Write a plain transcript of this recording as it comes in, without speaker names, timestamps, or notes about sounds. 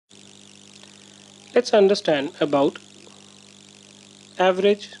Let's understand about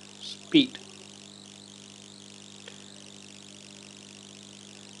average speed.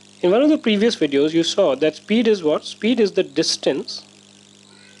 In one of the previous videos you saw that speed is what? Speed is the distance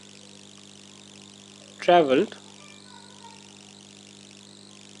traveled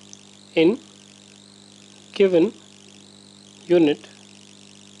in given unit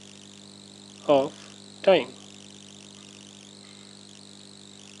of time.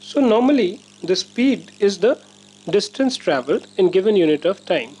 So normally the speed is the distance traveled in given unit of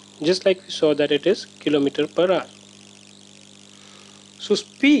time, just like we saw that it is kilometer per hour. So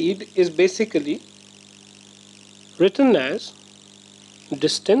speed is basically written as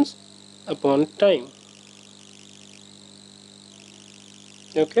distance upon time.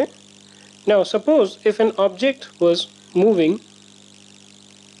 Okay. Now suppose if an object was moving,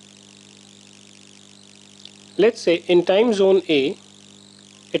 let's say in time zone A,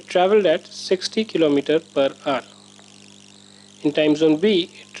 it traveled at 60 km per hour. In time zone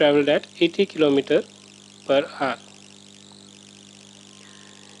B, it traveled at 80 km per hour.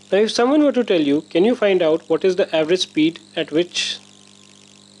 Now if someone were to tell you, can you find out what is the average speed at which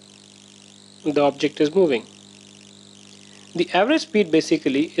the object is moving? The average speed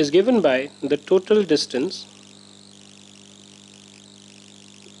basically is given by the total distance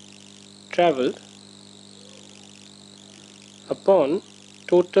traveled upon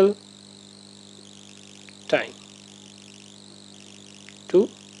total time to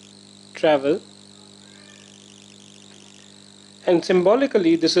travel, and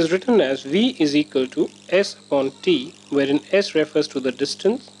symbolically this is written as V is equal to S upon T, wherein S refers to the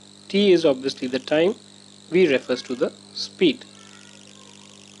distance, T is obviously the time, V refers to the speed.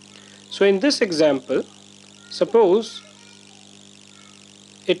 So in this example, suppose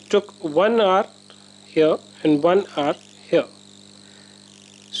it took 1 hour here and 1 hour here.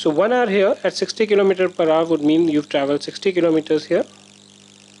 So 1 hour here at 60 km per hour would mean you've traveled 60 kilometers here.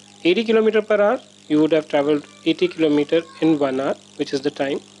 80 km per hour, you would have traveled 80 km in 1 hour, which is the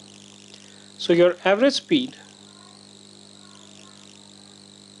time. So your average speed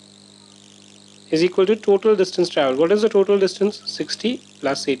is equal to total distance traveled. What is the total distance? 60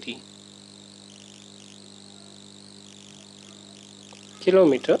 plus 80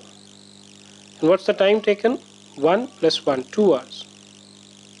 kilometer. And what's the time taken? 1 plus 1, 2 hours.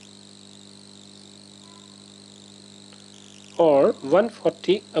 Or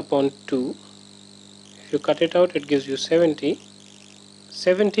 140 upon 2, if you cut it out it gives you 70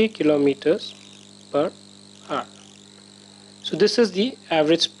 kilometers per hour. So this is the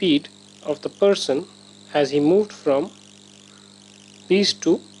average speed of the person as he moved from these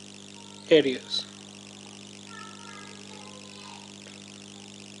two areas.